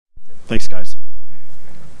Thanks, guys.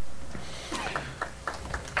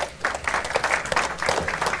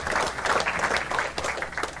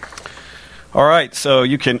 All right, so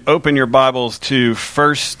you can open your Bibles to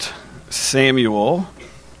 1 Samuel,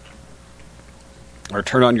 or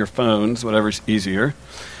turn on your phones, whatever's easier.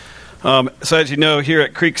 So as you know, here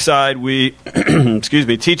at Creekside, we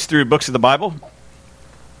teach through books of the Bible.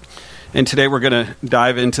 And today we're going to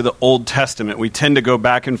dive into the Old Testament. We tend to go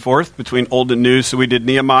back and forth between Old and New. So we did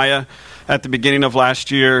Nehemiah at the beginning of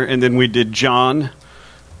last year, and then we did John.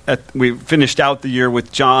 We finished out the year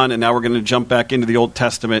with John, and now we're going to jump back into the Old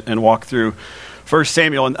Testament and walk through 1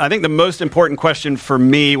 Samuel. And I think the most important question for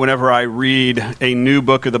me whenever I read a new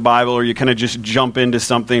book of the Bible, or you kind of just jump into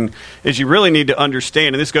something, is you really need to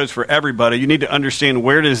understand, and this goes for everybody, you need to understand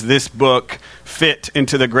where does this book fit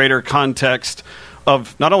into the greater context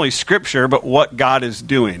of not only Scripture, but what God is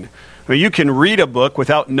doing. I mean, you can read a book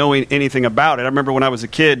without knowing anything about it. I remember when I was a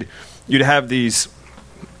kid, you'd have these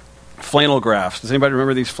flannel graphs. Does anybody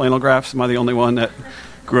remember these flannel graphs? Am I the only one that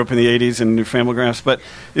grew up in the 80s and knew flannel graphs? But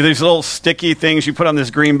these little sticky things you put on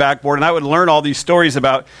this green backboard, and I would learn all these stories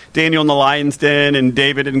about Daniel in the lion's den and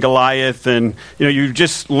David and Goliath, and you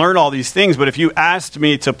just learn all these things. But if you asked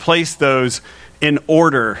me to place those in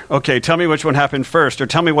order, okay, tell me which one happened first, or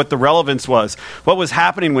tell me what the relevance was. What was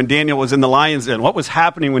happening when Daniel was in the lion's den? What was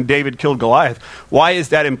happening when David killed Goliath? Why is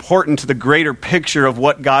that important to the greater picture of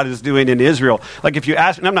what God is doing in Israel? Like if you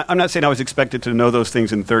ask, and I'm not saying I was expected to know those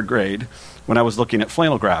things in third grade when I was looking at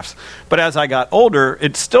flannel graphs, but as I got older,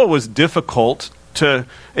 it still was difficult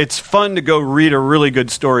it's fun to go read a really good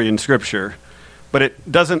story in Scripture, but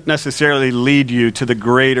it doesn't necessarily lead you to the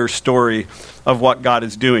greater story of what God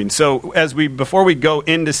is doing. So before we go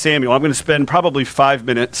into Samuel, I'm going to spend probably 5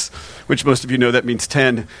 minutes, which most of you know that means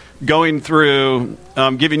 10, going through,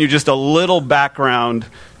 giving you just a little background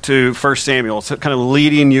to 1 Samuel, so kind of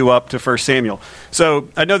leading you up to 1 Samuel. So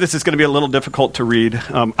I know this is going to be a little difficult to read.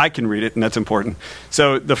 I can read it, and that's important.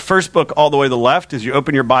 So the first book all the way to the left, as you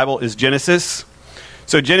open your Bible, is Genesis.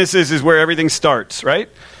 So Genesis is where everything starts, right?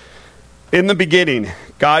 In the beginning,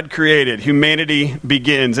 God created, humanity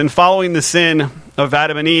begins. And following the sin of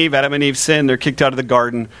Adam and Eve sinned, they're kicked out of the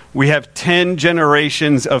garden. We have 10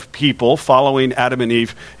 generations of people following Adam and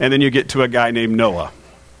Eve, and then you get to a guy named Noah.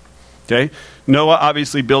 Okay? Noah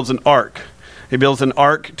obviously builds an ark. He builds an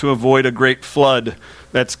ark to avoid a great flood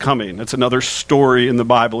that's coming. That's another story in the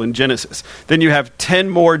Bible in Genesis. Then you have 10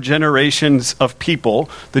 more generations of people.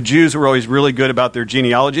 The Jews were always really good about their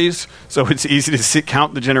genealogies, so it's easy to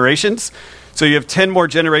count the generations. So you have 10 more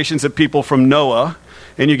generations of people from Noah,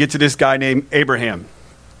 and you get to this guy named Abraham.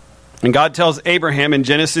 And God tells Abraham in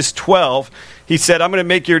Genesis 12, he said, I'm going to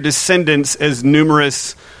make your descendants as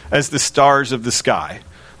numerous as the stars of the sky.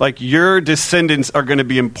 Like, your descendants are going to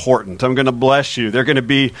be important. I'm going to bless you. They're going to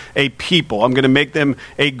be a people. I'm going to make them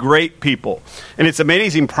a great people. And it's an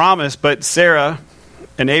amazing promise, but Sarah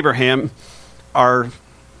and Abraham are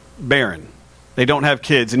barren. They don't have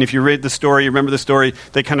kids. And if you read the story, you remember the story,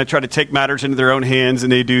 they kind of try to take matters into their own hands,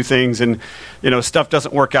 and they do things, and stuff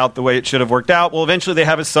doesn't work out the way it should have worked out. Well, eventually they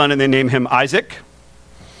have a son, and they name him Isaac.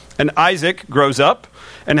 And Isaac grows up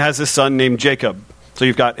and has a son named Jacob. So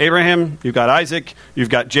you've got Abraham, you've got Isaac, you've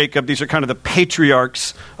got Jacob. These are kind of the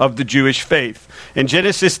patriarchs of the Jewish faith. In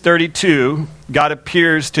Genesis 32, God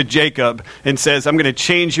appears to Jacob and says, I'm going to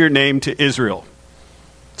change your name to Israel.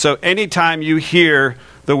 So anytime you hear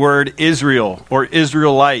the word Israel or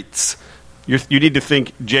Israelites, you need to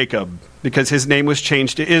think Jacob, because his name was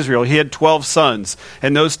changed to Israel. He had 12 sons,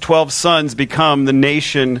 and those 12 sons become the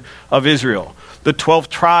nation of Israel. The 12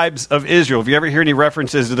 tribes of Israel. If you ever hear any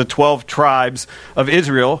references to the 12 tribes of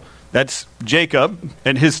Israel, that's Jacob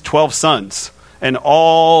and his 12 sons and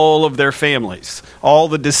all of their families, all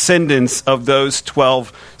the descendants of those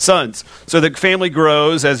 12 sons. So the family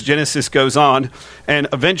grows as Genesis goes on, and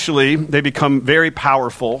eventually they become very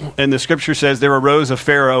powerful. And the scripture says there arose a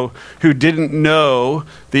Pharaoh who didn't know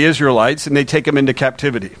the Israelites, and they take them into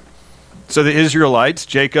captivity. So the Israelites,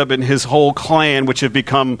 Jacob and his whole clan, which have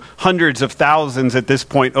become hundreds of thousands at this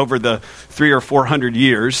point over the 300 or 400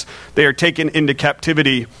 years, they are taken into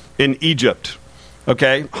captivity in Egypt.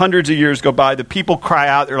 Okay? Hundreds of years go by. The people cry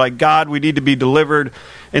out. They're like, God, we need to be delivered.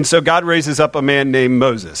 And so God raises up a man named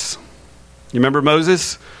Moses. You remember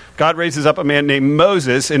Moses? God raises up a man named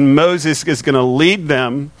Moses, and Moses is going to lead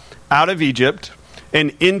them out of Egypt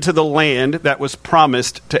and into the land that was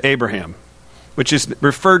promised to Abraham. which is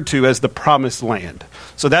referred to as the promised land.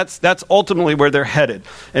 So that's ultimately where they're headed.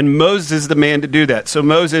 And Moses is the man to do that. So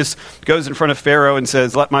Moses goes in front of Pharaoh and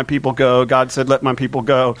says, let my people go. God said, let my people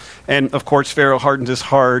go. And of course, Pharaoh hardens his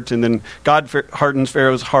heart, and then God hardens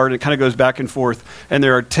Pharaoh's heart. It kind of goes back and forth. And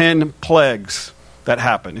there are 10 plagues that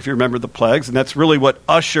happen, if you remember the plagues. And that's really what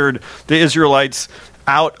ushered the Israelites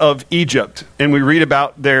out of Egypt. And we read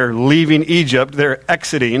about their leaving Egypt, their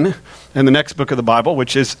exiting in the next book of the Bible,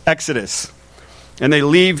 which is Exodus. And they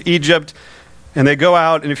leave Egypt, and they go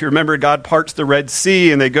out, and if you remember, God parts the Red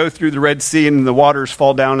Sea, and they go through the Red Sea, and the waters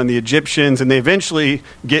fall down on the Egyptians, and they eventually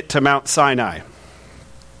get to Mount Sinai.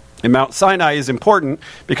 And Mount Sinai is important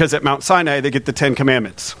because at Mount Sinai, they get the 10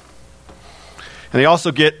 Commandments. And they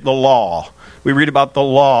also get the law. We read about the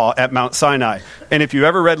law at Mount Sinai. And if you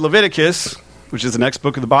ever read Leviticus, which is the next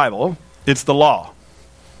book of the Bible, it's the law.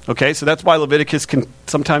 Okay, so that's why Leviticus can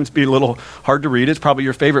sometimes be a little hard to read. It's probably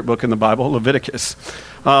your favorite book in the Bible, Leviticus.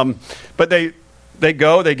 But they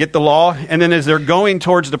go, they get the law, and then as they're going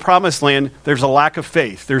towards the promised land, there's a lack of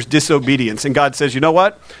faith. There's disobedience. And God says, you know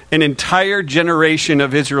what? An entire generation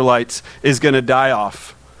of Israelites is going to die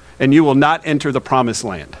off, and you will not enter the promised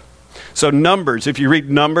land. So Numbers, if you read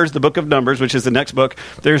Numbers, the book of Numbers, which is the next book,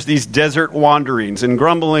 there's these desert wanderings and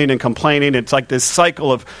grumbling and complaining. It's like this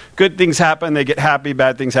cycle of good things happen, they get happy,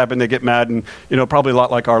 bad things happen, they get mad, and probably a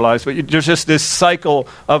lot like our lives. But there's just this cycle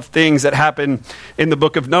of things that happen in the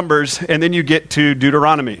book of Numbers, and then you get to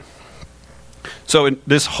Deuteronomy. So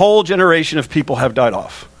this whole generation of people have died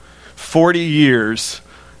off. 40 years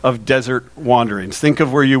of desert wanderings. Think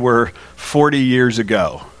of where you were 40 years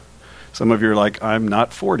ago. Some of you are like, I'm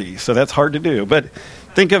not 40, so that's hard to do. But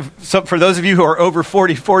think of, so for those of you who are over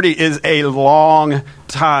 40, 40 is a long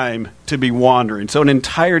time to be wandering. So an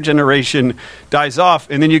entire generation dies off,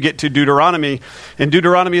 and then you get to Deuteronomy. And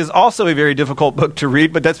Deuteronomy is also a very difficult book to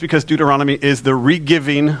read, but that's because Deuteronomy is the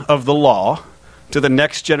re-giving of the law to the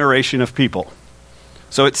next generation of people.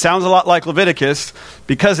 So it sounds a lot like Leviticus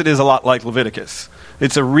because it is a lot like Leviticus.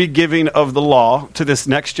 It's a re-giving of the law to this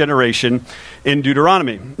next generation in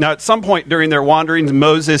Deuteronomy. Now, at some point during their wanderings,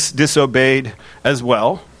 Moses disobeyed as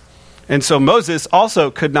well. And so Moses also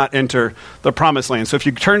could not enter the promised land. So if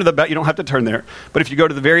you turn to the back, you don't have to turn there, but if you go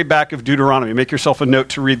to the very back of Deuteronomy, make yourself a note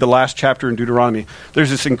to read the last chapter in Deuteronomy, there's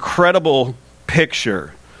this incredible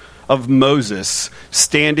picture of Moses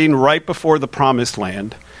standing right before the promised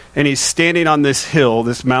land. And he's standing on this hill,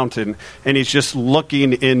 this mountain, and he's just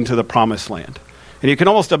looking into the promised land. And you can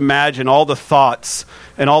almost imagine all the thoughts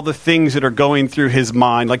and all the things that are going through his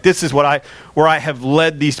mind. Like, this is where I have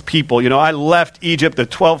led these people. I left Egypt, the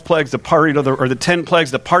 12 plagues, the 10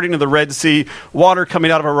 plagues, the parting of the Red Sea, water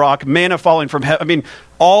coming out of a rock, manna falling from heaven. I mean,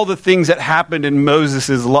 all the things that happened in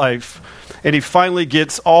Moses' life. And he finally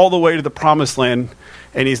gets all the way to the promised land,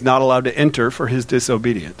 and he's not allowed to enter for his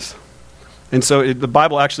disobedience. And so the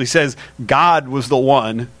Bible actually says God was the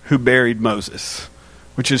one who buried Moses,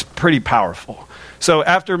 which is pretty powerful. So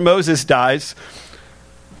after Moses dies,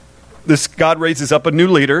 God raises up a new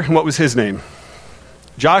leader. And what was his name?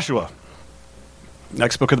 Joshua.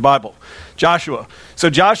 Next book of the Bible. Joshua. So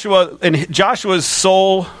Joshua's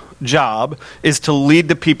sole job is to lead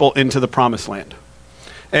the people into the promised land.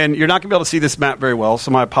 And you're not going to be able to see this map very well, so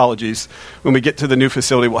my apologies. When we get to the new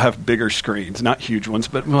facility, we'll have bigger screens. Not huge ones,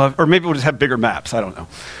 but or maybe we'll just have bigger maps. I don't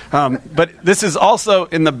know. But this is also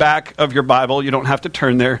in the back of your Bible. You don't have to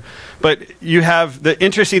turn there. But you have, the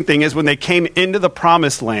interesting thing is when they came into the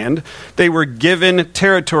promised land, they were given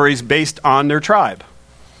territories based on their tribe.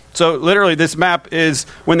 So literally this map is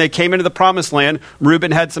when they came into the promised land,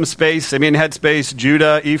 Reuben had some space, Simeon had space,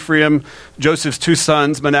 Judah, Ephraim, Joseph's 2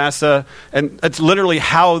 sons, Manasseh. And that's literally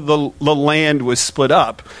how the land was split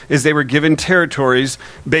up, is they were given territories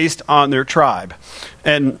based on their tribe.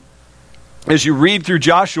 And as you read through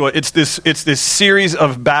Joshua, it's this series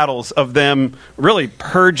of battles of them really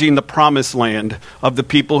purging the promised land of the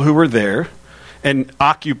people who were there and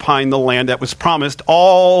occupying the land that was promised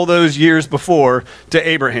all those years before to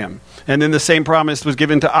Abraham. And then the same promise was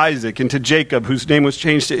given to Isaac and to Jacob, whose name was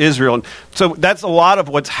changed to Israel. And so that's a lot of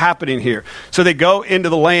what's happening here. So they go into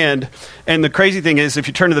the land, and the crazy thing is, if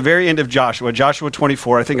you turn to the very end of Joshua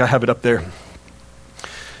 24, I think I have it up there.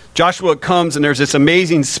 Joshua comes, and there's this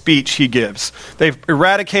amazing speech he gives. They've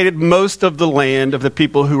eradicated most of the land of the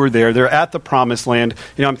people who were there. They're at the promised land.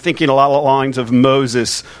 I'm thinking a lot of lines of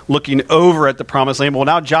Moses looking over at the promised land. Well,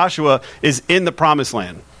 now Joshua is in the promised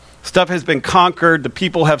land. Stuff has been conquered. The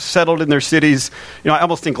people have settled in their cities. I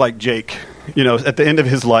almost think like Jake, at the end of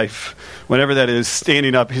his life, whenever that is,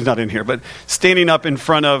 standing up, he's not in here, but standing up in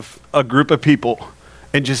front of a group of people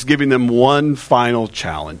and just giving them one final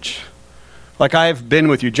challenge. like I have been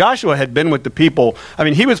with you. Joshua had been with the people. I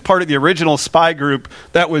mean, he was part of the original spy group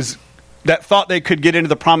that thought they could get into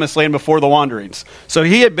the promised land before the wanderings. So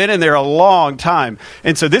he had been in there a long time.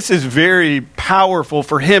 And so this is very powerful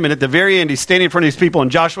for him. And at the very end, he's standing in front of these people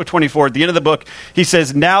in Joshua 24. At the end of the book, he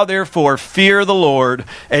says, "Now therefore fear the Lord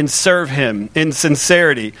and serve him in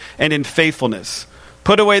sincerity and in faithfulness.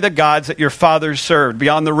 Put away the gods that your fathers served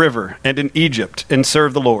beyond the river and in Egypt, and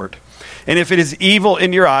serve the Lord. And if it is evil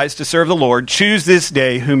in your eyes to serve the Lord, choose this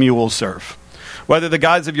day whom you will serve. Whether the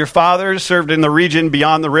gods of your fathers served in the region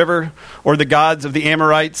beyond the river, or the gods of the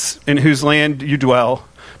Amorites in whose land you dwell.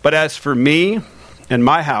 But as for me and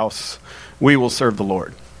my house, we will serve the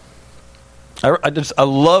Lord." I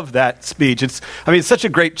love that speech. It's such a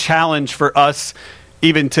great challenge for us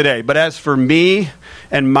even today. But as for me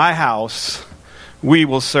and my house, we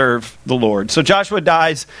will serve the Lord. So Joshua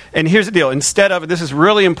dies, and here's the deal. Instead of, this is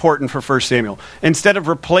really important for 1 Samuel, instead of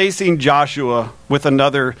replacing Joshua with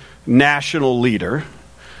another national leader,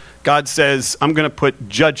 God says, I'm going to put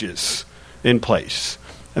judges in place.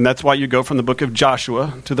 And that's why you go from the book of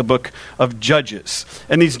Joshua to the book of Judges.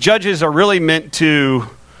 And these judges are really meant to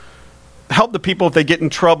help the people if they get in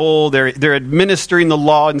trouble. They're administering the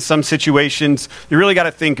law in some situations. You really got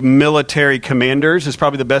to think military commanders is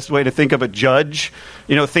probably the best way to think of a judge.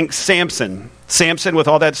 Think Samson. Samson, with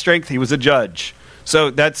all that strength, he was a judge. So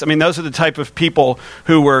those are the type of people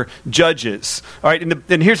who were judges. All right,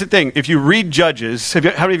 and here's the thing. If you read Judges, how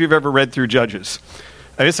many of you have ever read through Judges?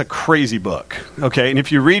 It's a crazy book, okay? And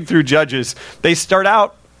if you read through Judges, they start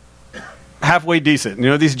out halfway decent.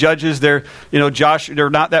 These judges, they're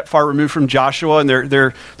not that far removed from Joshua, and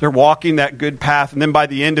they're walking that good path. And then by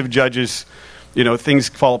the end of Judges, things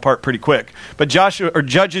fall apart pretty quick. But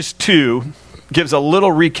Judges 2 gives a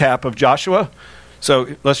little recap of Joshua. So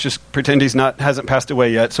let's just pretend hasn't passed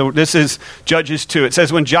away yet. So this is Judges 2. It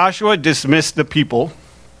says, when Joshua dismissed the people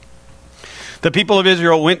of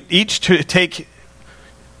Israel went each to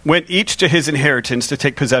his inheritance to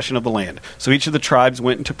take possession of the land. So each of the tribes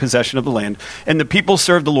went into possession of the land. And the people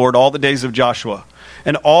served the Lord all the days of Joshua,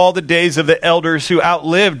 and all the days of the elders who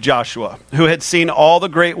outlived Joshua, who had seen all the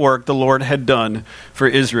great work the Lord had done for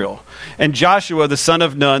Israel. And Joshua, the son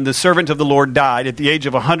of Nun, the servant of the Lord, died at the age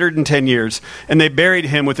of 110 years, and they buried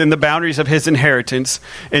him within the boundaries of his inheritance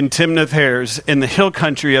in Timnath-Heres, in the hill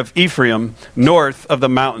country of Ephraim, north of the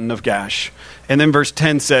mountain of Gash. And then verse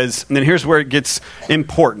 10 says, and then here's where it gets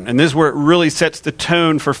important, and this is where it really sets the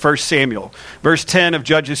tone for 1 Samuel. Verse 10 of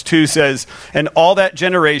Judges 2 says, and all that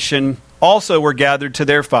generation also were gathered to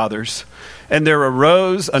their fathers, and there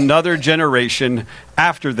arose another generation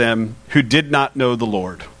after them who did not know the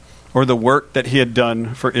Lord, or the work that he had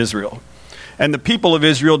done for Israel. And the people of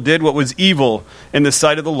Israel did what was evil in the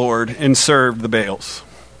sight of the Lord, and served the Baals.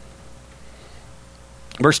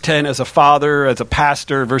 Verse 10, as a father, as a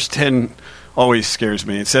pastor, verse 10 always scares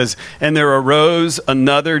me. It says, and there arose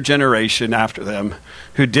another generation after them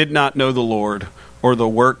who did not know the Lord, or the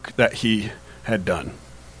work that he had done.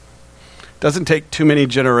 Doesn't take too many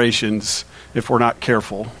generations, if we're not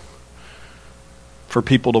careful, for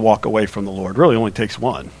people to walk away from the Lord. It really only takes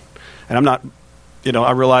one. And I'm not,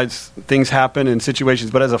 I realize things happen in situations,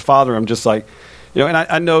 but as a father, I'm just like, and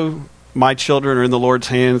I know my children are in the Lord's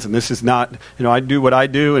hands, and this is not, I do what I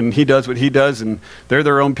do, and he does what he does, and they're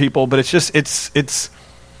their own people. But it's just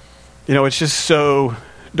so,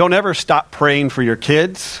 don't ever stop praying for your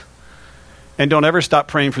kids, and don't ever stop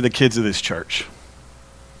praying for the kids of this church.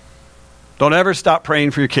 Don't ever stop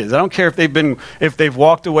praying for your kids. I don't care if they've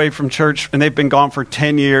walked away from church and they've been gone for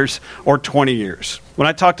 10 years or 20 years. When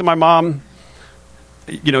I talked to my mom,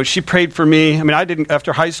 she prayed for me.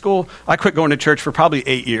 After high school, I quit going to church for probably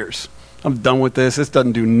 8 years. I'm done with this. This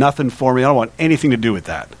doesn't do nothing for me. I don't want anything to do with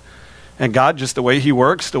that. And God, just the way he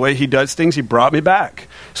works, the way he does things, he brought me back.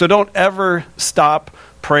 So don't ever stop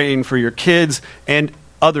praying for your kids and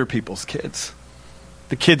other people's kids,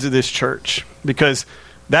 the kids of this church, because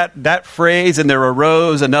that phrase, and there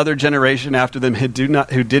arose another generation after them who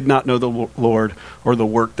did not know the Lord, or the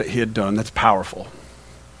work that he had done. That's powerful.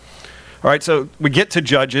 All right, so we get to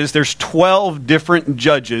Judges. There's 12 different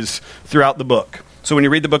judges throughout the book. So when you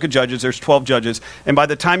read the book of Judges, there's 12 judges. And by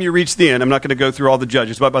the time you reach the end, I'm not going to go through all the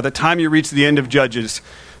judges, but by the time you reach the end of Judges,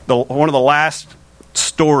 one of the last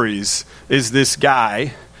stories is this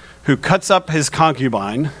guy who cuts up his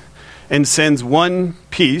concubine and sends one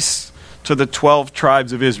piece to the 12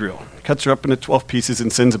 tribes of Israel. He cuts her up into 12 pieces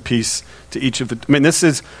and sends a piece to each of the...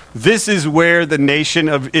 this is where the nation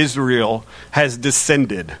of Israel has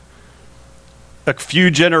descended a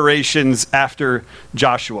few generations after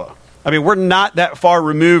Joshua. We're not that far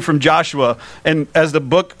removed from Joshua, and as the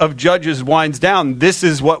book of Judges winds down, this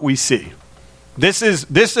is what we see. This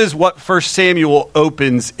is what 1 Samuel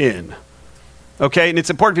opens in. Okay, and it's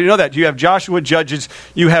important for you to know that. You have Joshua, Judges,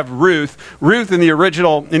 you have Ruth. Ruth in the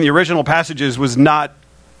original passages was not,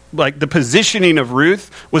 like, the positioning of Ruth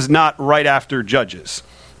was not right after Judges.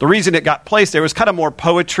 The reason it got placed there was kind of more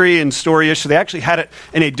poetry and story-ish, so they actually had it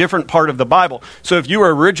in a different part of the Bible. So if you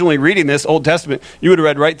were originally reading this Old Testament, you would have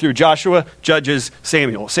read right through Joshua, Judges,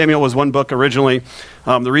 Samuel. Samuel was one book originally.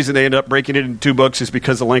 The reason they ended up breaking it into two books is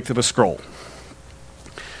because of the length of a scroll.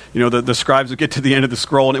 You know, the scribes would get to the end of the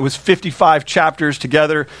scroll, and it was 55 chapters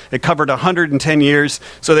together. It covered 110 years,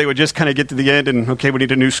 so they would just kind of get to the end and, okay, we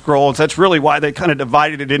need a new scroll. And so that's really why they kind of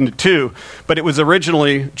divided it into two. But it was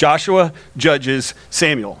originally Joshua, Judges,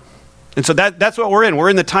 Samuel. And so that's what we're in. We're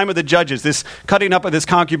in the time of the Judges. This cutting up of this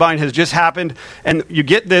concubine has just happened. And you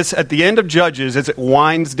get this at the end of Judges as it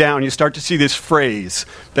winds down. You start to see this phrase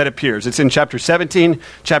that appears. It's in chapter 17,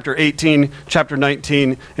 chapter 18, chapter 19.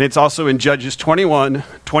 And it's also in Judges 21,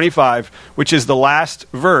 25, which is the last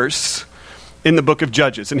verse in the book of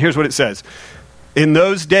Judges. And here's what it says. In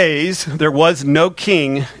those days, there was no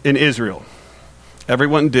king in Israel.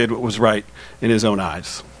 Everyone did what was right in his own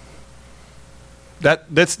eyes.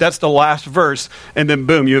 That's the last verse, and then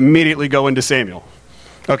boom, you immediately go into Samuel.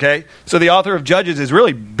 Okay? So the author of Judges is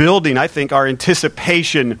really building, I think, our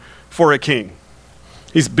anticipation for a king.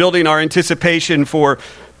 He's building our anticipation for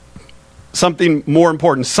something more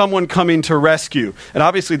important, someone coming to rescue. And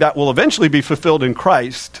obviously that will eventually be fulfilled in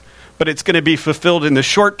Christ, but it's going to be fulfilled in the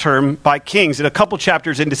short term by kings. In a couple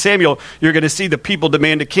chapters into Samuel, you're going to see the people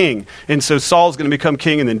demand a king. And so Saul's going to become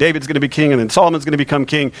king, and then David's going to be king, and then Solomon's going to become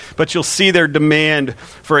king. But you'll see their demand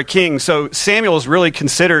for a king. So Samuel is really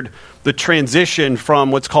considered the transition from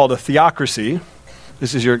what's called a theocracy.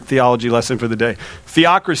 This is your theology lesson for the day.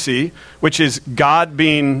 Theocracy, which is God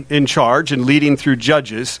being in charge and leading through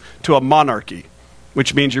judges, to a monarchy,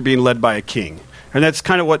 which means you're being led by a king. And that's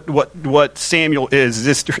kind of what Samuel is.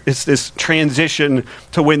 It's this transition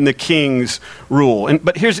to when the kings rule.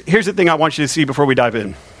 But here's the thing I want you to see before we dive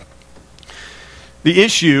in. The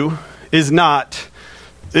issue is not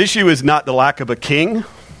the lack of a king.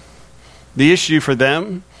 The issue for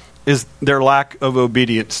them is their lack of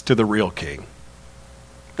obedience to the real king.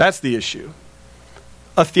 That's the issue.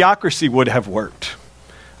 A theocracy would have worked.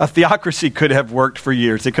 A theocracy could have worked for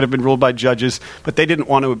years. They could have been ruled by judges, but they didn't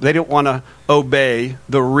want to obey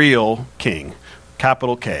the real king,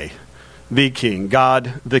 capital K, the king,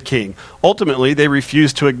 God the king. Ultimately, they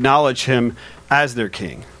refused to acknowledge him as their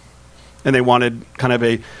king. And they wanted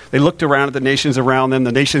they looked around at the nations around them,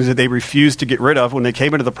 the nations that they refused to get rid of when they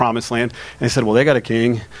came into the promised land. And they said, well, they got a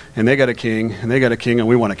king, and they got a king, and they got a king, and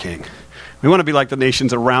we want a king. We want to be like the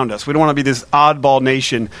nations around us. We don't want to be this oddball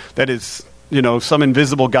nation that is, some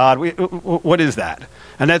invisible God. What is that?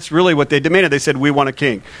 And that's really what they demanded. They said, we want a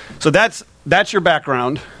king. So that's your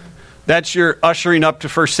background. That's your ushering up to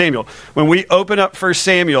 1 Samuel. When we open up 1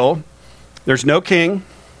 Samuel, there's no king.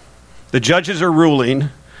 The judges are ruling,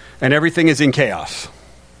 and everything is in chaos.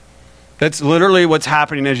 That's literally what's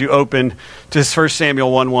happening as you open to 1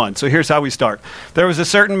 Samuel 1:1. So here's how we start. There was a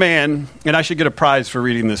certain man, and I should get a prize for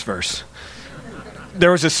reading this verse.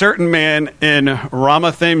 There was a certain man in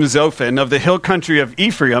Ramathaim Zophim of the hill country of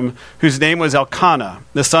Ephraim, whose name was Elkanah,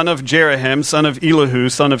 the son of Jerahim, son of Elihu,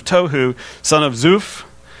 son of Tohu, son of Zuph,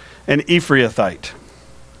 an Ephrathite.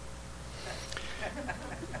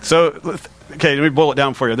 So, okay, let me boil it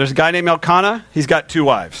down for you. There's a guy named Elkanah. He's got 2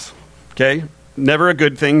 wives. Okay? Never a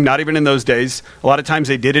good thing, not even in those days. A lot of times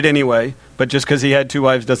they did it anyway, but just because he had 2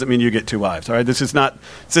 wives doesn't mean you get 2 wives. All right? This is not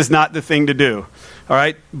the thing to do. All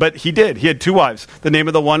right? But he did. He had 2 wives. The name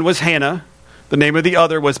of the one was Hannah. The name of the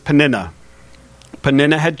other was Peninnah.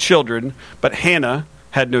 Peninnah had children, but Hannah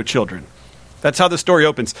had no children. That's how the story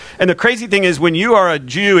opens. And the crazy thing is, when you are a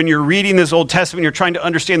Jew and you're reading this Old Testament, you're trying to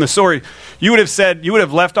understand the story, you would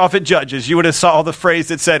have left off at Judges. You would have saw the phrase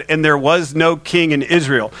that said, and there was no king in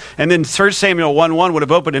Israel. And then 1 Samuel 1:1 would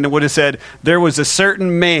have opened and it would have said, there was a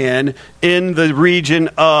certain man in the region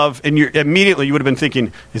of, and immediately you would have been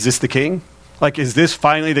thinking, is this the king? Like, is this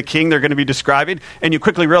finally the king they're going to be describing? And you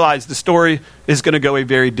quickly realize the story is going to go a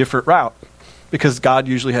very different route, because God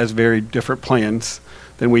usually has very different plans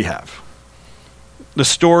than we have. The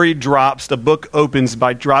story drops, the book opens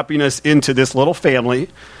by dropping us into this little family.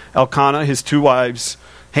 Elkanah, his 2 wives,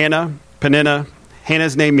 Hannah, Peninnah.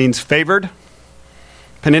 Hannah's name means favored.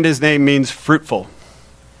 Peninnah's name means fruitful.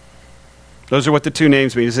 Those are what the 2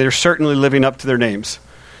 names mean. They're certainly living up to their names.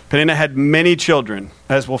 Peninnah had many children,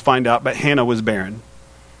 as we'll find out, but Hannah was barren.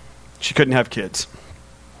 She couldn't have kids.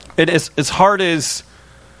 It is as hard as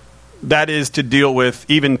that is to deal with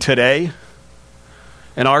even today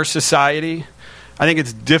in our society. I think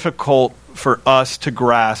it's difficult for us to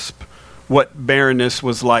grasp what barrenness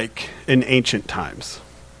was like in ancient times,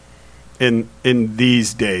 in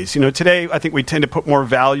these days. Today I think we tend to put more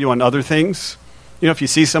value on other things. If you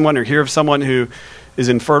see someone or hear of someone who is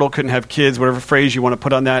infertile, couldn't have kids, whatever phrase you want to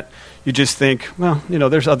put on that, you just think, well,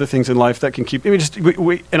 there's other things in life that can keep.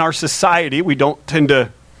 We in our society, we don't tend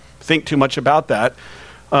to think too much about that.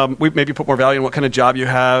 We maybe put more value on what kind of job you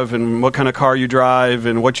have and what kind of car you drive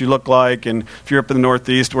and what you look like. And if you're up in the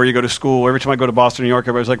Northeast, where you go to school. Every time I go to Boston, New York,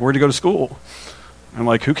 everybody's like, where'd you go to school? I'm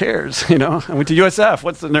like, who cares? I went to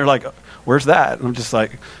USF. And they're like, where's that? And I'm just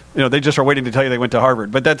like, they just are waiting to tell you they went to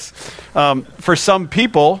Harvard. But that's, for some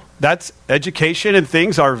people, that's education and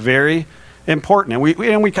things are very important.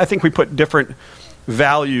 And I think we put different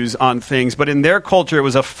values on things, but in their culture, it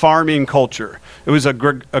was a farming culture. It was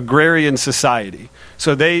agrarian society.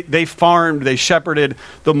 So they farmed, they shepherded.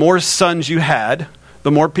 The more sons you had,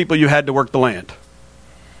 the more people you had to work the land.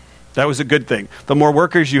 That was a good thing. The more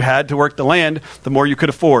workers you had to work the land, the more you could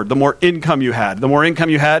afford. The more income you had. The more income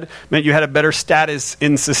you had meant you had a better status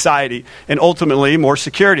in society and ultimately more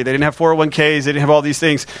security. They didn't have 401ks. They didn't have all these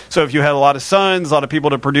things. So if you had a lot of sons, a lot of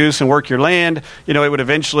people to produce and work your land, it would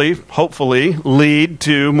eventually, hopefully, lead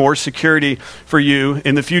to more security for you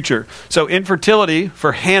in the future. So infertility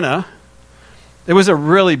for Hannah, it was a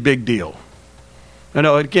really big deal.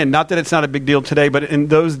 Again, not that it's not a big deal today, but in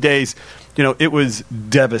those days, it was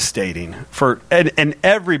devastating and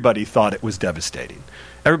everybody thought it was devastating.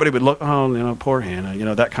 Everybody would look, poor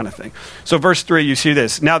Hannah, that kind of thing. So verse 3, you see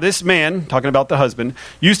this. Now this man, talking about the husband,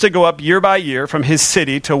 used to go up year by year from his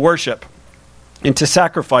city to worship and to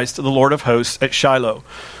sacrifice to the Lord of hosts at Shiloh,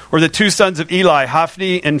 where the two sons of Eli,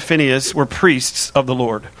 Hophni and Phinehas, were priests of the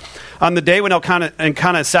Lord. On the day when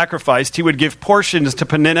Elkanah sacrificed, he would give portions to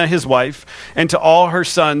Peninnah, his wife, and to all her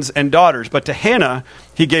sons and daughters. But to Hannah,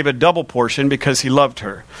 he gave a double portion because he loved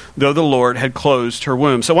her, though the Lord had closed her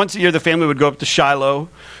womb. So once a year, the family would go up to Shiloh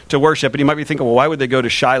to worship. And you might be thinking, well, why would they go to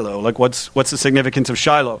Shiloh? Like, what's the significance of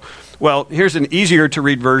Shiloh? Well, here's an easier to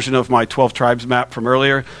read version of my 12 tribes map from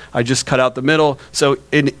earlier. I just cut out the middle. So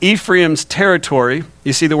in Ephraim's territory,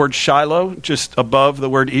 you see the word Shiloh just above the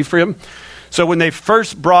word Ephraim. So when they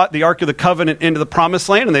first brought the Ark of the Covenant into the Promised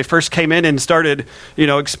Land and they first came in and started,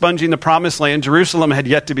 expunging the Promised Land, Jerusalem had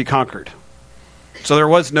yet to be conquered. So there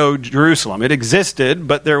was no Jerusalem. It existed,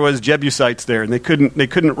 but there was Jebusites there, and they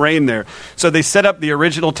couldn't reign there. So they set up the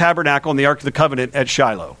original tabernacle and the Ark of the Covenant at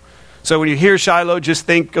Shiloh. So when you hear Shiloh, just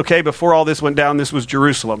think, okay, before all this went down, this was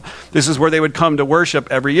Jerusalem. This is where they would come to worship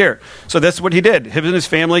every year. So that's what he did. Him and his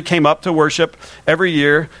family came up to worship every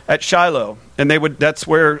year at Shiloh. And that's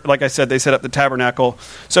where, like I said, they set up the tabernacle.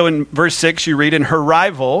 So in verse 6, you read, in her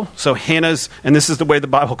rival, so Hannah's, and this is the way the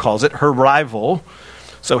Bible calls it, her rival,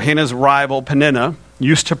 so Hannah's rival, Peninnah,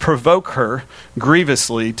 used to provoke her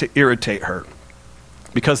grievously to irritate her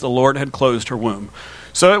because the Lord had closed her womb.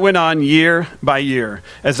 So it went on year by year.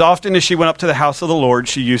 As often as she went up to the house of the Lord,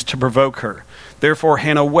 she used to provoke her. Therefore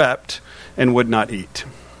Hannah wept and would not eat.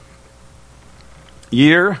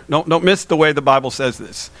 Don't miss the way the Bible says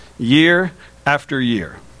this. Year after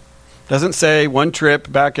year. Doesn't say one trip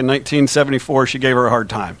back in 1974 she gave her a hard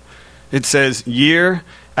time. It says year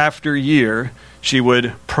after year she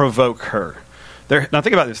would provoke her. Now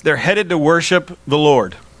think about this. They're headed to worship the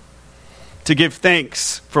Lord, to give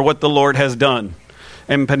thanks for what the Lord has done.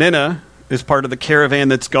 And Peninnah is part of the caravan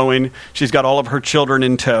that's going. She's got all of her children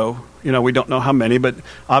in tow. We don't know how many, but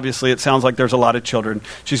obviously it sounds like there's a lot of children.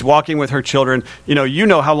 She's walking with her children. You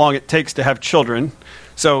know how long it takes to have children.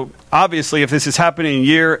 So obviously if this is happening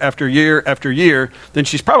year after year after year, then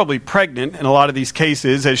she's probably pregnant in a lot of these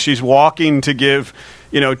cases as she's walking to give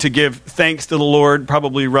thanks to the Lord,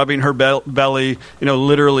 probably rubbing her belly,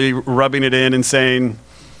 literally rubbing it in and saying,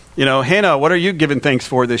 Hannah, what are you giving thanks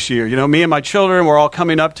for this year? Me and my children, we're all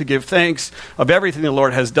coming up to give thanks of everything the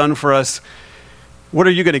Lord has done for us. What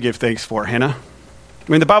are you going to give thanks for, Hannah?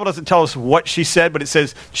 The Bible doesn't tell us what she said, but it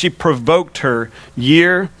says she provoked her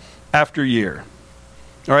year after year.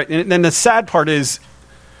 All right, and then the sad part is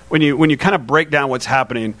when you kind of break down what's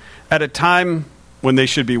happening, at a time when they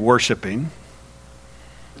should be worshiping,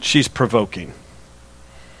 she's provoking.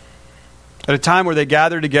 At a time where they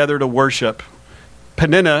gather together to worship,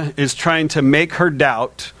 Peninnah is trying to make her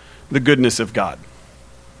doubt the goodness of God.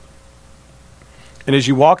 And as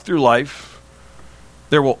you walk through life,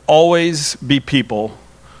 there will always be people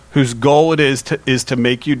whose goal it is to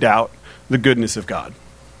make you doubt the goodness of God.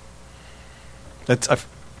 It's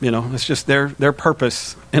just their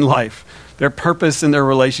purpose in life. Their purpose in their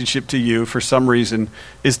relationship to you, for some reason,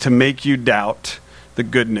 is to make you doubt the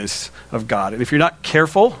goodness of God. And if you're not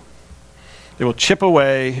careful, they will chip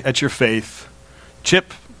away at your faith.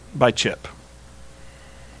 Chip by chip.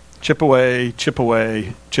 Chip away, chip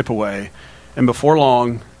away, chip away. And before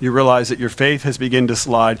long, you realize that your faith has begun to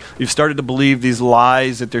slide. You've started to believe these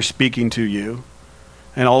lies that they're speaking to you.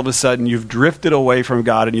 And all of a sudden, you've drifted away from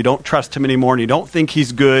God, and you don't trust him anymore, and you don't think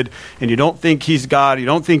he's good, and you don't think he's God, you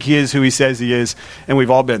don't think he is who he says he is, and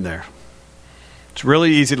we've all been there. It's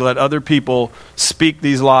really easy to let other people speak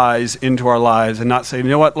these lies into our lives and not say, you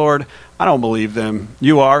know what, Lord, I don't believe them.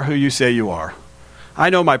 You are who you say you are. I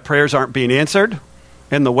know my prayers aren't being answered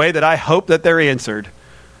in the way that I hope that they're answered,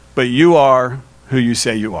 but you are who you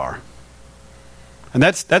say you are. And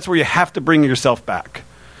that's where you have to bring yourself back.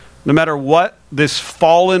 No matter what this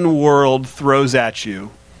fallen world throws at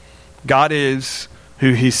you, God is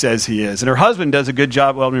who he says he is. And her husband does a good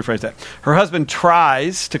job. Well, let me rephrase that. Her husband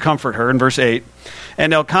tries to comfort her in verse 8.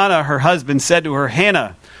 And Elkanah, her husband, said to her,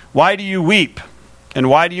 Hannah, why do you weep? And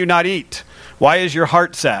why do you not eat? Why is your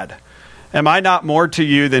heart sad? Am I not more to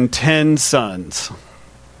you than 10 sons?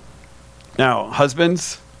 Now,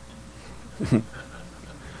 husbands, let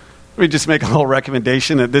me just make a little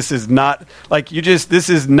recommendation that this is not, this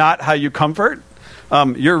is not how you comfort.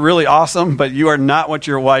 You're really awesome, but you are not what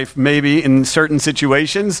your wife may be in certain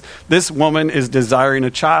situations. This woman is desiring a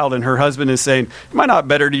child, and her husband is saying, am I not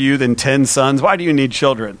better to you than 10 sons? Why do you need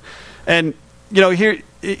children? And, here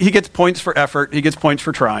he gets points for effort. He gets points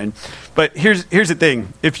for trying. But here's the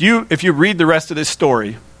thing. If you read the rest of this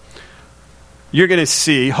story, you're going to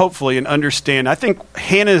see, hopefully, and understand. I think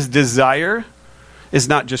Hannah's desire is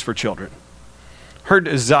not just for children. Her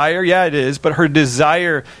desire, yeah, it is, but her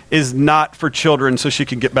desire is not for children so she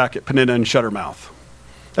can get back at Peninnah and shut her mouth.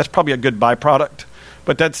 That's probably a good byproduct,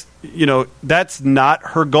 but that's not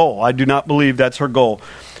her goal. I do not believe that's her goal.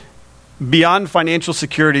 Beyond financial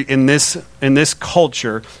security in this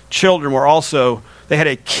culture, children were also, they had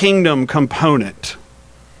a kingdom component.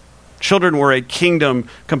 Children were a kingdom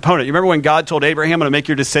component. You remember when God told Abraham, I'm going to make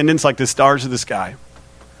your descendants like the stars of the sky?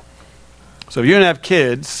 So if you didn't have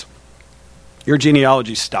kids, your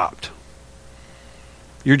genealogy stopped.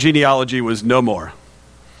 Your genealogy was no more.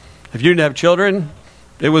 If you didn't have children,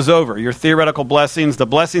 it was over. Your theoretical blessings, the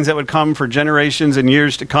blessings that would come for generations and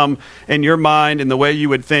years to come in your mind and the way you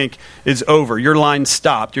would think is over. Your line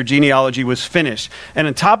stopped. Your genealogy was finished. And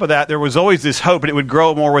on top of that, there was always this hope, and it would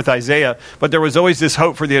grow more with Isaiah, but there was always this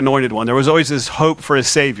hope for the anointed one. There was always this hope for a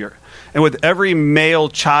Savior. And with every male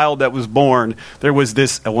child that was born, there was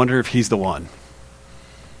this, I wonder if he's the one.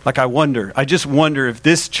 I just wonder if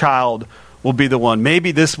this child will be the one.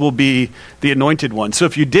 Maybe this will be the anointed one. So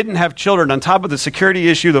if you didn't have children, on top of the security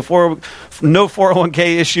issue, no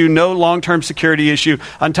 401k issue, no long-term security issue,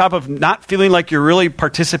 on top of not feeling like you're really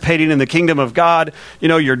participating in the kingdom of God,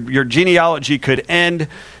 your genealogy could end.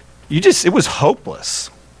 It was hopeless.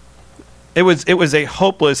 It was a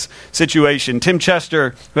hopeless situation. Tim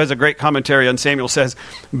Chester, who has a great commentary on Samuel, says,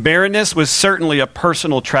 barrenness was certainly a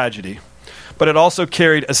personal tragedy, but it also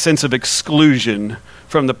carried a sense of exclusion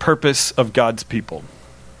from the purpose of God's people.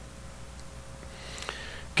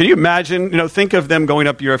 Can you imagine, think of them going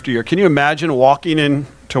up year after year. Can you imagine walking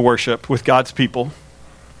into worship with God's people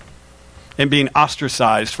and being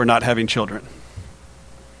ostracized for not having children?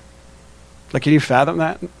 Can you fathom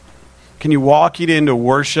that? Can you walk in to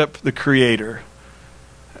worship the Creator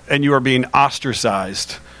and you are being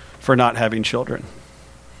ostracized for not having children?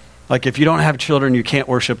 If you don't have children, you can't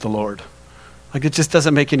worship the Lord. It just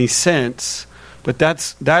doesn't make any sense. But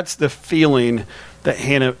that's the feeling that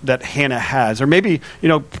Hannah has. Or maybe,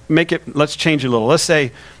 let's change it a little. Let's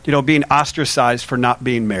say, being ostracized for not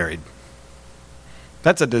being married.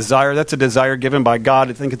 That's a desire. That's a desire given by God.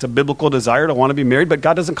 I think it's a biblical desire to want to be married, but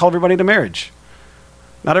God doesn't call everybody to marriage.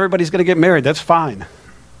 Not everybody's going to get married. That's fine.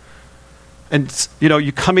 And,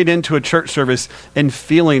 you coming into a church service and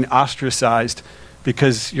feeling ostracized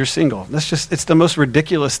because you're single. It's the most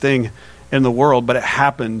ridiculous thing in the world, but it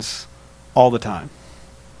happens all the time.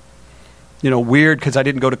 Weird because I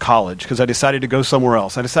didn't go to college, because I decided to go somewhere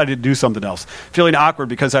else. I decided to do something else. Feeling awkward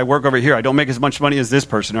because I work over here. I don't make as much money as this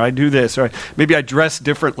person, or I do this, or maybe I dress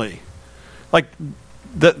differently.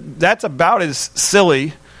 That's about as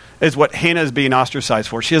silly as what Hannah is being ostracized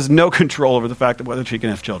for. She has no control over the fact of whether she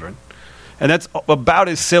can have children. And that's about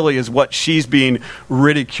as silly as what she's being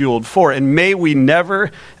ridiculed for. And may we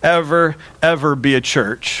never, ever, ever be a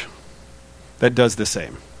church that does the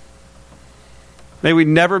same. May we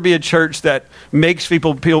never be a church that makes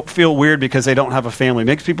people feel weird because they don't have a family.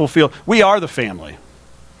 Makes people feel, we are the family.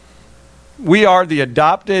 We are the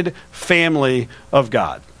adopted family of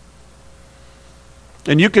God.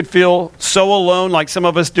 And you could feel so alone like some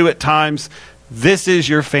of us do at times. This is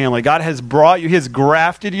your family. God has brought you, He has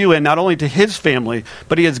grafted you in not only to His family,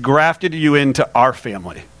 but He has grafted you into our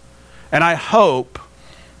family. And I hope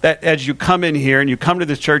that as you come in here and you come to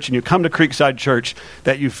this church and you come to Creekside Church,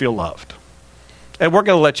 that you feel loved. And we're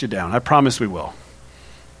going to let you down. I promise we will.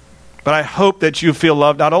 But I hope that you feel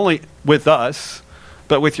loved not only with us,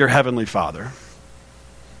 but with your Heavenly Father.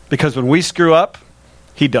 Because when we screw up,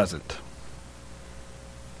 He doesn't.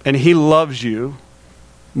 And He loves you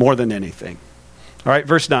more than anything. All right,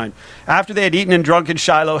 verse 9. After they had eaten and drunk in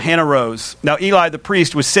Shiloh, Hannah rose. Now Eli the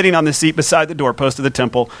priest was sitting on the seat beside the doorpost of the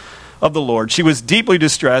temple of the Lord. She was deeply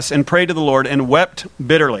distressed and prayed to the Lord and wept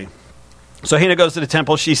bitterly. So Hannah goes to the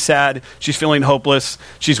temple. She's sad. She's feeling hopeless.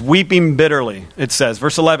 She's weeping bitterly, it says.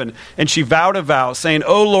 Verse 11, and she vowed a vow, saying,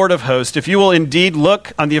 O Lord of hosts, if you will indeed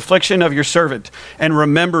look on the affliction of your servant and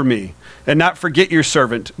remember me, and not forget your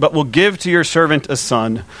servant, but will give to your servant a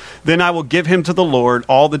son, then I will give him to the Lord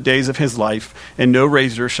all the days of his life, and no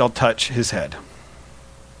razor shall touch his head.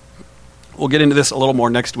 We'll get into this a little more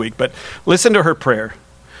next week, but listen to her prayer.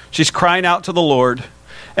 She's crying out to the Lord,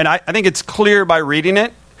 and I think it's clear by reading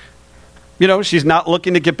it. You know, she's not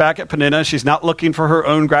looking to get back at Peninnah. She's not looking for her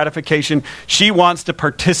own gratification. She wants to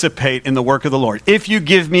participate in the work of the Lord. If you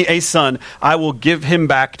give me a son, I will give him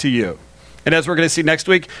back to you. And as we're going to see next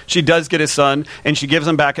week, she does get a son, and she gives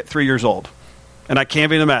him back at 3 years old. And I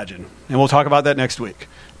can't even imagine. And we'll talk about that next week.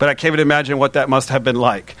 But I can't even imagine what that must have been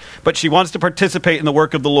like. But she wants to participate in the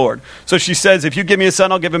work of the Lord. So she says, if you give me a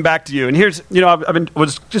son, I'll give him back to you. And here's, you know,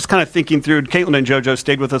 was just kind of thinking through. Caitlin and JoJo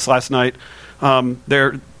stayed with us last night.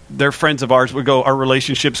 They're friends of ours. Our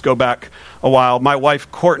relationships go back a while. My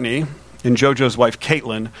wife, Courtney, and JoJo's wife,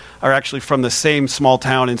 Caitlin, are actually from the same small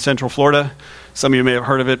town in Central Florida. Some of you may have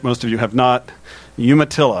heard of it. Most of you have not.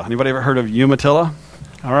 Umatilla. Anybody ever heard of Umatilla?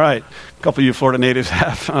 All right. A couple of you Florida natives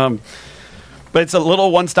have. But it's a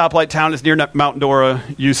little one-stoplight town. It's near Mount Dora,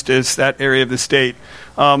 Eustis, that area of the state.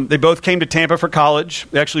 They both came to Tampa for college.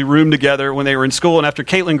 They actually roomed together when they were in school. And after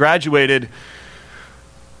Caitlin graduated,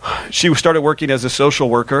 she started working as a social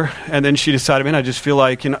worker, and then she decided, man, I just feel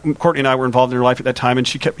like, you know, Courtney and I were involved in her life at that time, and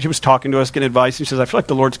she was talking to us, getting advice, and she says, I feel like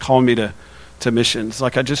the Lord's calling me to missions.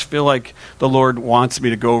 Like, I just feel like the Lord wants me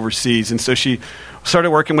to go overseas. And so she started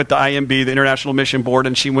working with the IMB, the International Mission Board,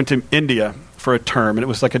 and she went to India for a term, and it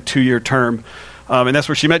was like a 2-year term. And that's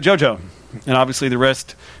where she met JoJo. And obviously the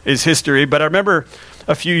rest is history. But I remember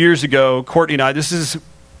a few years ago, Courtney and I, this is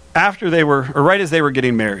after they were, or right as they were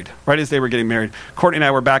getting married, Courtney and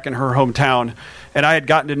I were back in her hometown, and I had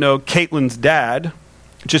gotten to know Caitlin's dad,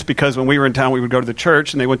 just because when we were in town, we would go to the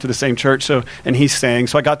church, and they went to the same church, and he sang,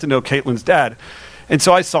 so I got to know Caitlin's dad. And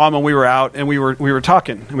so I saw him when we were out, and we were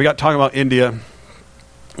talking, and we got talking about India,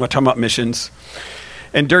 we were talking about missions.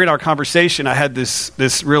 And during our conversation, I had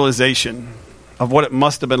this realization of what it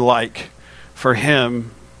must have been like for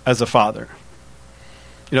him as a father.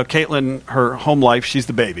 You know, Caitlin, her home life, she's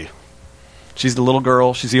the baby. She's the little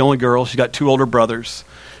girl. She's the only girl. She's got 2 older brothers.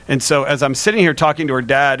 And so as I'm sitting here talking to her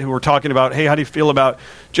dad, who we're talking about, hey, how do you feel about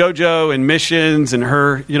JoJo and missions and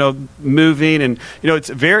her, you know, moving? And, you know, it's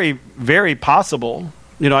very, very possible.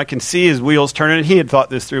 You know, I can see his wheels turning. And he had thought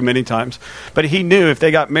this through many times. But he knew if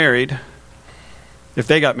they got married,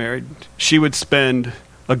 she would spend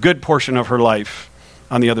a good portion of her life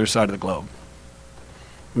on the other side of the globe.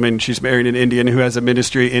 I mean, she's married an Indian who has a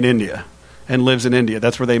ministry in India and lives in India.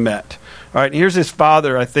 That's where they met. All right, and here's his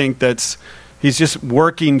father, I think, he's just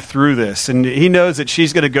working through this. And he knows that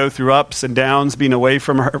she's going to go through ups and downs, being away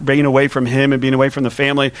from her, being away from him, and being away from the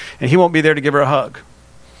family. And he won't be there to give her a hug.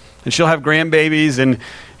 And she'll have grandbabies, and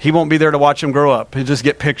he won't be there to watch them grow up. He'll just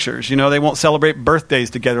get pictures. You know, they won't celebrate birthdays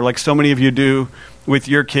together like so many of you do with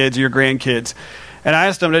your kids or your grandkids. And I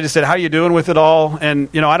asked him, I just said, how are you doing with it all? And,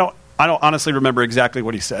 you know, I don't honestly remember exactly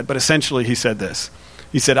what he said, but essentially he said this.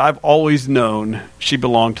 He said, I've always known she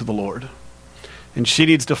belonged to the Lord, and she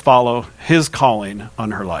needs to follow his calling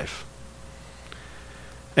on her life.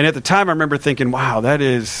 And at the time, I remember thinking, wow, that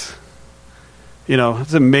is, you know,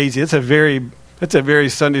 it's amazing. It's a very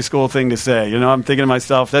Sunday school thing to say. You know, I'm thinking to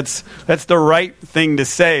myself, that's the right thing to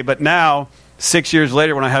say. But now, 6 years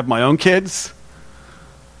later, when I have my own kids,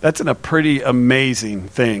 that's a pretty amazing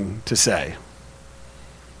thing to say.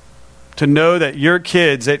 To know that your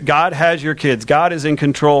kids, that God has your kids. God is in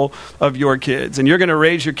control of your kids. And you're going to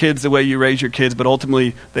raise your kids the way you raise your kids, but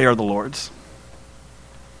ultimately they are the Lord's.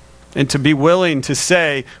 And to be willing to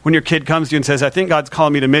say, when your kid comes to you and says, I think God's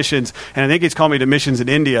calling me to missions, and I think he's calling me to missions in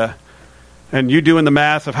India, and you doing the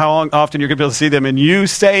math of how often you're going to be able to see them, and you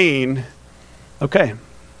saying, okay,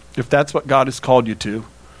 if that's what God has called you to,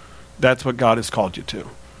 that's what God has called you to.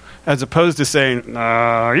 As opposed to saying,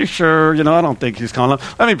 are you sure? You know, I don't think he's calling them.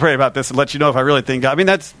 Let me pray about this and let you know if I really think God. I mean,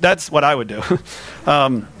 that's what I would do.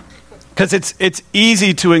 Because it's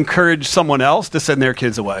easy to encourage someone else to send their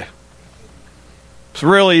kids away. It's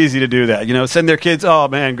really easy to do that. Send their kids, oh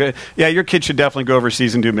man, good. Yeah, your kid should definitely go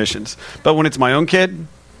overseas and do missions. But when it's my own kid,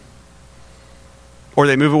 or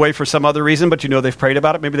they move away for some other reason, but they've prayed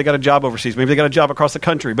about it. Maybe they got a job overseas. Maybe they got a job across the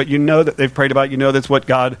country. But that they've prayed about it. That's what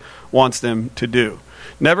God wants them to do.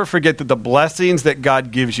 Never forget that the blessings that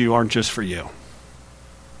God gives you aren't just for you.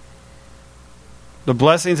 The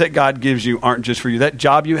blessings that God gives you aren't just for you. That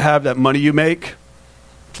job you have, that money you make,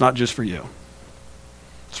 it's not just for you.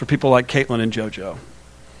 It's for people like Caitlin and JoJo.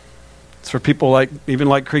 It's for people even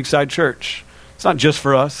like Creekside Church. It's not just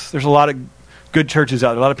for us. There's a lot of good churches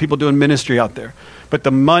out there, a lot of people doing ministry out there. But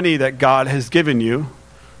the money that God has given you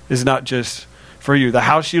is not just for you. The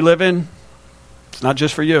house you live in, it's not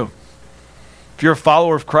just for you. If you're a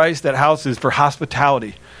follower of Christ, that house is for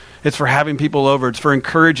hospitality. It's for having people over. It's for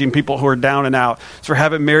encouraging people who are down and out. It's for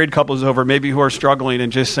having married couples over, maybe who are struggling,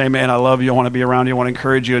 and just say, man, I love you. I want to be around you. I want to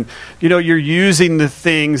encourage you. And, you're using the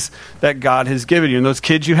things that God has given you. And those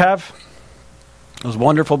kids you have, those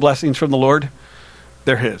wonderful blessings from the Lord,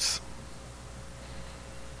 they're His.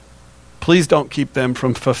 Please don't keep them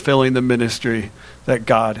from fulfilling the ministry that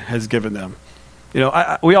God has given them.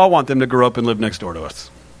 We all want them to grow up and live next door to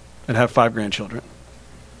us and have 5 grandchildren.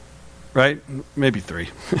 Right? Maybe 3.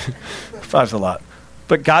 5's a lot.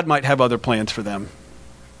 But God might have other plans for them.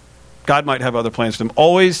 God might have other plans for them.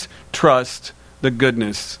 Always trust the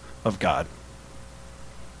goodness of God.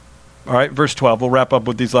 All right, verse 12. We'll wrap up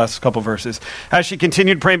with these last couple verses. As she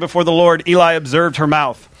continued praying before the Lord, Eli observed her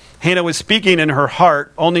mouth. Hannah was speaking in her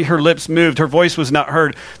heart, only her lips moved. Her voice was not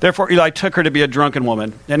heard. Therefore Eli took her to be a drunken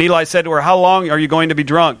woman. And Eli said to her, how long are you going to be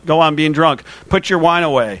drunk? Go on being drunk. Put your wine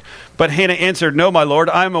away. But Hannah answered, no, my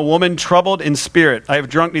Lord, I am a woman troubled in spirit. I have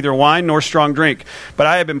drunk neither wine nor strong drink, but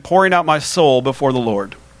I have been pouring out my soul before the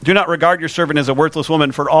Lord. Do not regard your servant as a worthless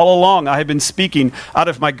woman, for all along I have been speaking out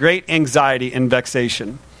of my great anxiety and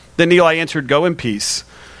vexation. Then Eli answered, go in peace.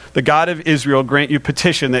 The God of Israel grant you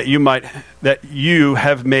petition that you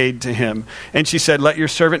have made to him. And she said, let your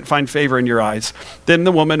servant find favor in your eyes. Then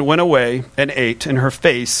the woman went away and ate, and her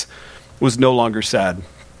face was no longer sad.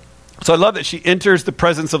 So I love that she enters the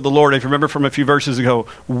presence of the Lord, if you remember from a few verses ago,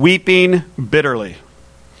 weeping bitterly.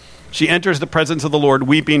 She enters the presence of the Lord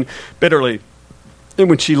weeping bitterly. And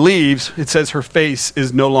when she leaves, it says her face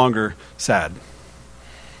is no longer sad.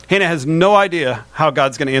 Hannah has no idea how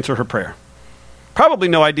God's going to answer her prayer. Probably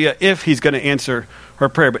no idea if he's going to answer her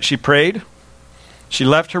prayer, but she prayed. She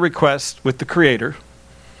left her request with the Creator,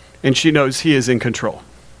 and she knows he is in control.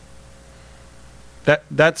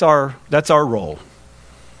 That's our role.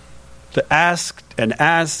 To ask and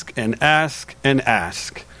ask and ask and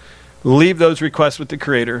ask. Leave those requests with the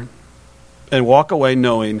Creator and walk away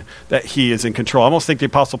knowing that he is in control. I almost think the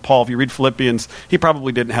Apostle Paul, if you read Philippians, he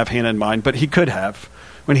probably didn't have Hannah in mind, but he could have.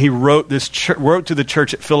 When he wrote to the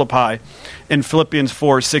church at Philippi in Philippians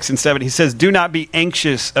 4, 6, and 7, he says, do not be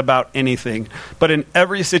anxious about anything, but in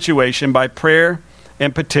every situation, by prayer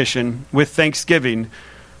and petition, with thanksgiving,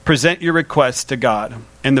 present your requests to God.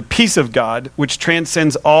 And the peace of God, which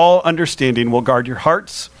transcends all understanding, will guard your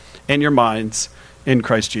hearts and your minds in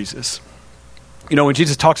Christ Jesus. When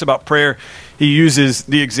Jesus talks about prayer, he uses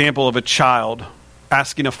the example of a child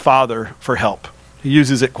asking a father for help. He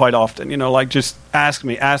uses it quite often, just ask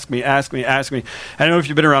me, ask me, ask me, ask me. I don't know if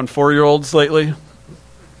you've been around 4-year-olds lately.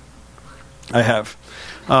 I have.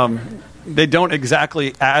 They don't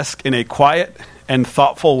exactly ask in a quiet and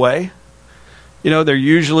thoughtful way. They're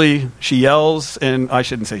usually, she yells, and I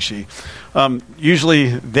shouldn't say she. Usually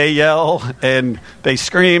they yell, and they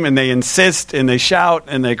scream, and they insist, and they shout,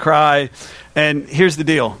 and they cry. And here's the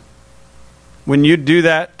deal. When you do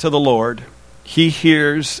that to the Lord, he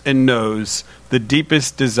hears and knows the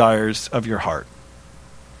deepest desires of your heart.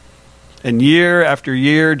 And year after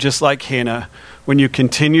year, just like Hannah, when you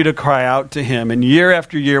continue to cry out to him, and year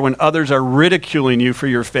after year, when others are ridiculing you for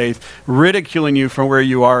your faith, ridiculing you from where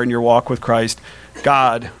you are in your walk with Christ,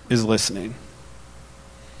 God is listening.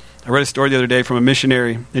 I read a story the other day from a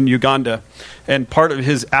missionary in Uganda, and part of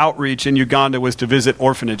his outreach in Uganda was to visit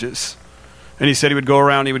orphanages. And he said he would go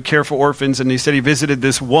around, he would care for orphans, and he said he visited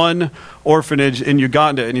this one orphanage in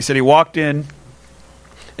Uganda. And he said he walked in,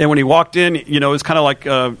 and when he walked in, it was kind of like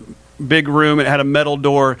a big room. It had a metal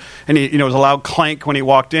door, and it was a loud clank when he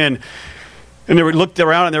walked in. And they looked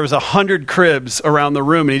around, and there was 100 cribs around the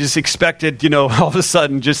room, and he just expected, all of a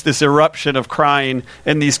sudden, just this eruption of crying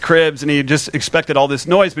in these cribs, and he just expected all this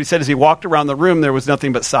noise. But he said as he walked around the room, there was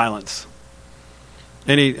nothing but silence.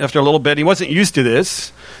 And after a little bit, he wasn't used to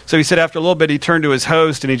this. So he said after a little bit, he turned to his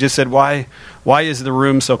host, and he just said, why is the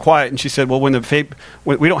room so quiet? And she said, well, when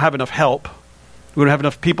we don't have enough help. We don't have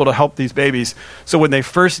enough people to help these babies. So when they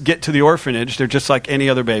first get to the orphanage, they're just like any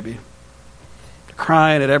other baby.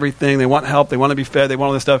 crying at everything. They want help. They want to be fed. They want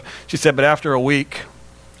all this stuff. She said, but after a week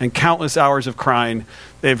and countless hours of crying,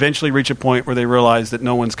 they eventually reach a point where they realize that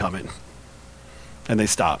no one's coming. And they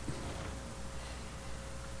stop.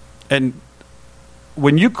 And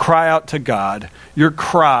when you cry out to God, your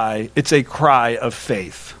cry, it's a cry of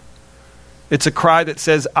faith. It's a cry that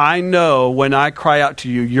says, I know when I cry out to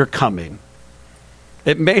you, you're coming.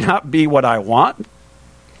 It may not be what I want,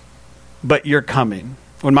 but you're coming.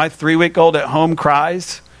 When my 3-week-old at home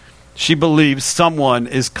cries, she believes someone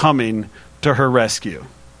is coming to her rescue.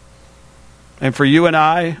 And for you and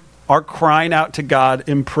I, our crying out to God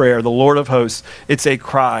in prayer, the Lord of hosts, it's a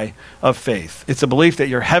cry of faith. It's a belief that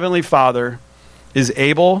your heavenly Father is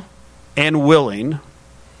able and willing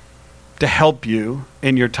to help you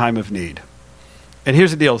in your time of need. And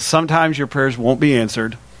here's the deal. Sometimes your prayers won't be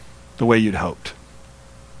answered the way you'd hoped.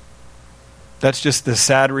 That's just the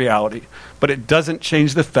sad reality. But it doesn't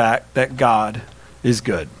change the fact that God is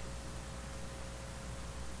good.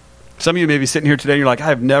 Some of you may be sitting here today and you're like, I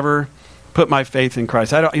have never put my faith in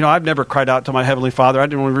Christ. I've never cried out to my Heavenly Father. I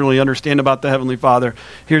didn't really understand about the Heavenly Father.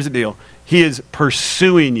 Here's the deal. He is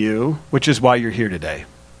pursuing you, which is why you're here today.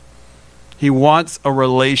 He wants a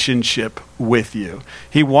relationship with you.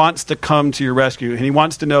 He wants to come to your rescue. And he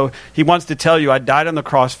wants to tell you, I died on the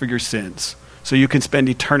cross for your sins so you can spend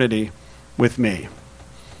eternity with me.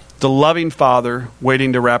 The loving Father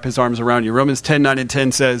waiting to wrap his arms around you. Romans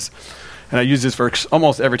 10:9-10 says, and I use this verse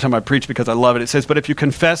almost every time I preach because I love it. It says, but if you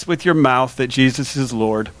confess with your mouth that Jesus is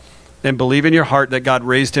Lord and believe in your heart that God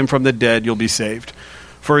raised him from the dead, you'll be saved.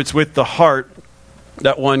 For it's with the heart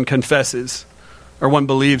that one confesses, or one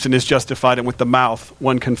believes and is justified, and with the mouth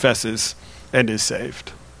one confesses and is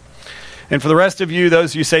saved. And for the rest of you,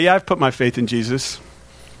 those of you say, yeah, I've put my faith in Jesus,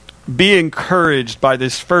 be encouraged by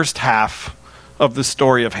this first half of the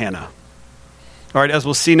story of Hannah. All right, as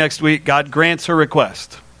we'll see next week, God grants her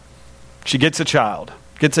request. She gets a child,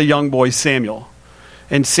 gets a young boy, Samuel.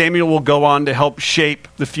 And Samuel will go on to help shape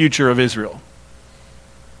the future of Israel.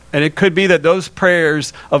 And it could be that those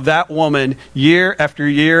prayers of that woman, year after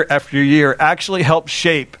year after year, actually help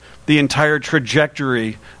shape the entire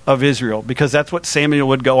trajectory of Israel, because that's what Samuel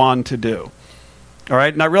would go on to do. All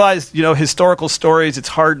right, and I realize, historical stories, it's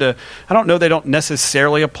hard to, I don't know, they don't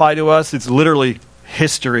necessarily apply to us. It's literally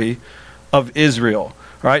history of Israel.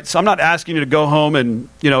 All right, so I'm not asking you to go home and,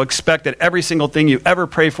 expect that every single thing you ever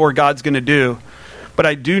pray for, God's going to do. But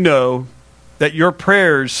I do know that your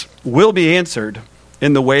prayers will be answered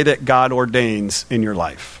in the way that God ordains in your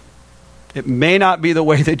life. It may not be the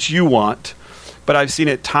way that you want, but I've seen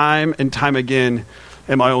it time and time again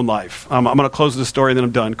in my own life. I'm going to close the story and then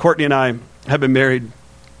I'm done. Courtney and I have been married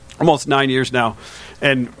almost 9 years now.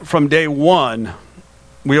 And from day one,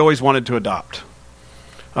 we always wanted to adopt.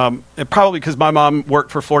 And probably because my mom worked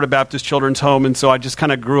for Florida Baptist Children's Home, and so I just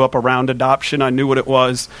kind of grew up around adoption. I knew what it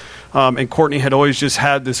was. And Courtney had always just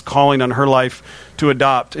had this calling on her life to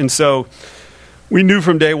adopt. And so we knew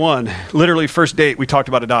from day one, literally first date, we talked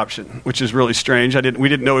about adoption, which is really strange. We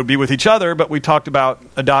didn't know it would be with each other, but we talked about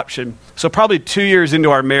adoption. So probably 2 years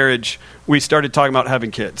into our marriage, we started talking about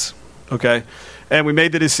having kids, okay? And we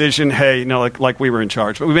made the decision, hey, like we were in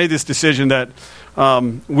charge, but we made this decision that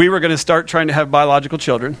we were going to start trying to have biological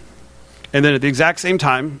children, and then at the exact same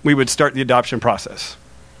time, we would start the adoption process.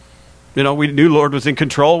 We knew the Lord was in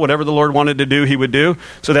control. Whatever the Lord wanted to do, he would do.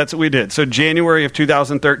 So that's what we did. So January of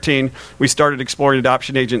 2013, we started exploring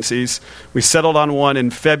adoption agencies. We settled on one in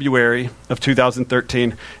February of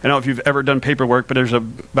 2013. I don't know if you've ever done paperwork, but there's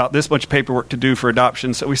about this much paperwork to do for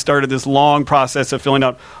adoption. So we started this long process of filling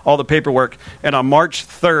out all the paperwork. And on March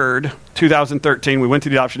 3rd, 2013, we went to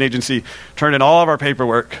the adoption agency, turned in all of our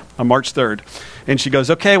paperwork on March 3rd. And she goes,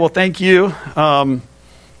 okay, well, thank you.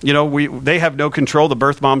 They have no control. The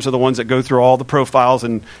birth moms are the ones that go through all the profiles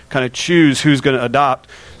and kind of choose who's going to adopt.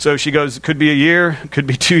 So she goes, it could be a year, it could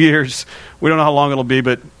be 2 years. We don't know how long it'll be,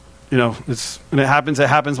 but, when it happens,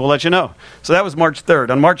 we'll let you know. So that was March 3rd.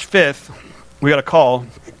 On March 5th, we got a call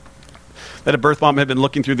that a birth mom had been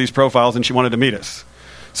looking through these profiles and she wanted to meet us.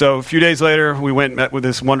 So a few days later, we went and met with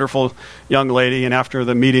this wonderful young lady, and after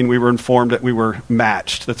the meeting, we were informed that we were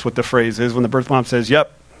matched. That's what the phrase is. When the birth mom says,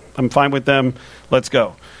 yep, I'm fine with them, let's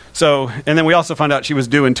go. So, and then we also found out she was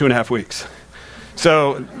due in 2.5 weeks.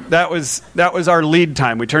 So that was our lead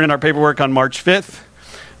time. We turned in our paperwork on March 5th,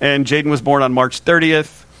 and Jaden was born on March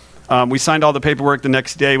 30th. We signed all the paperwork the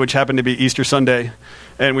next day, which happened to be Easter Sunday,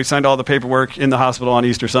 and we signed all the paperwork in the hospital on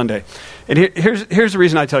Easter Sunday. And here's the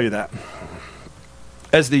reason I tell you that.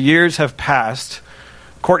 As the years have passed,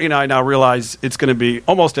 Courtney and I now realize it's going to be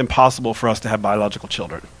almost impossible for us to have biological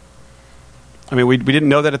children. I mean, we didn't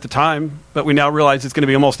know that at the time, but we now realize it's going to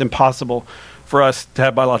be almost impossible for us to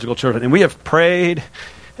have biological children. And we have prayed,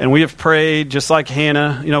 and we have prayed just like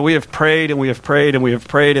Hannah. You know, we have prayed, and we have prayed, and we have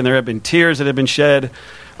prayed, and there have been tears that have been shed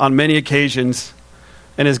on many occasions.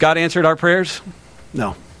 And has God answered our prayers?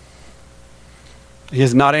 No. He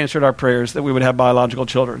has not answered our prayers that we would have biological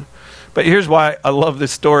children. But here's why I love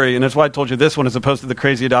this story, and that's why I told you this one as opposed to the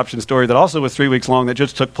crazy adoption story that also was 3 weeks long that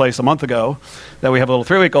just took place a month ago, that we have a little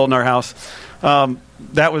 3-week-old in our house.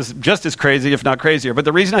 That was just as crazy, if not crazier. But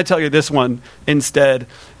the reason I tell you this one instead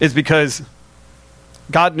is because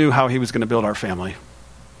God knew how he was going to build our family.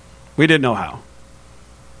 We didn't know how.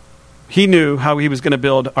 He knew how he was going to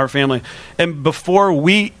build our family. And before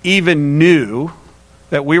we even knew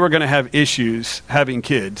that we were going to have issues having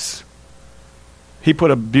kids, he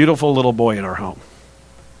put a beautiful little boy in our home.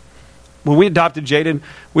 When we adopted Jaden,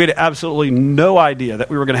 we had absolutely no idea that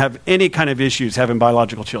we were going to have any kind of issues having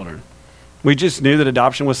biological children. We just knew that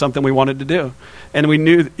adoption was something we wanted to do. And we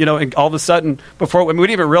knew, and all of a sudden, we didn't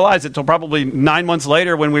even realize it until probably 9 months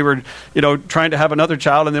later when we were, trying to have another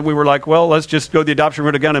child. And then we were like, well, let's just go the adoption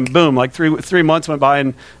route again. And boom, like three months went by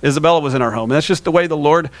and Isabella was in our home. And that's just the way the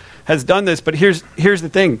Lord has done this. But here's the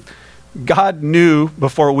thing. God knew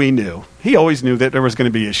before we knew. He always knew that there was going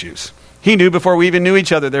to be issues. He knew before we even knew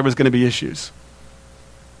each other there was going to be issues.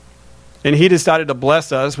 And he decided to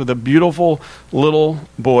bless us with a beautiful little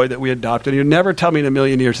boy that we adopted. He'd never tell me in a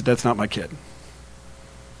million years that that's not my kid.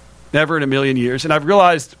 Never in a million years. And I've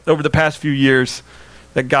realized over the past few years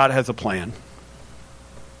that God has a plan.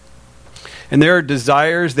 And there are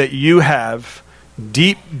desires that you have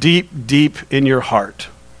deep, deep, deep in your heart.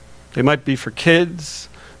 They might be for kids.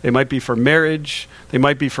 They might be for marriage. They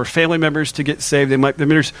might be for family members to get saved.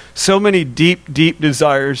 There's so many deep, deep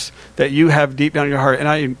desires that you have deep down in your heart. And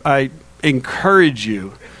I encourage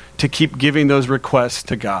you to keep giving those requests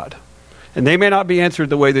to God. And they may not be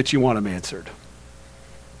answered the way that you want them answered.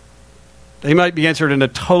 They might be answered in a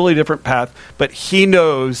totally different path, but he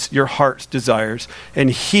knows your heart's desires,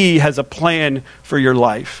 and he has a plan for your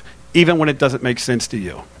life, even when it doesn't make sense to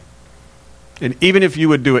you. And even if you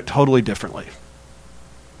would do it totally differently.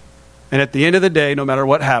 And at the end of the day, no matter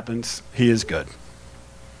what happens, he is good.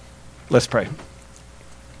 Let's pray.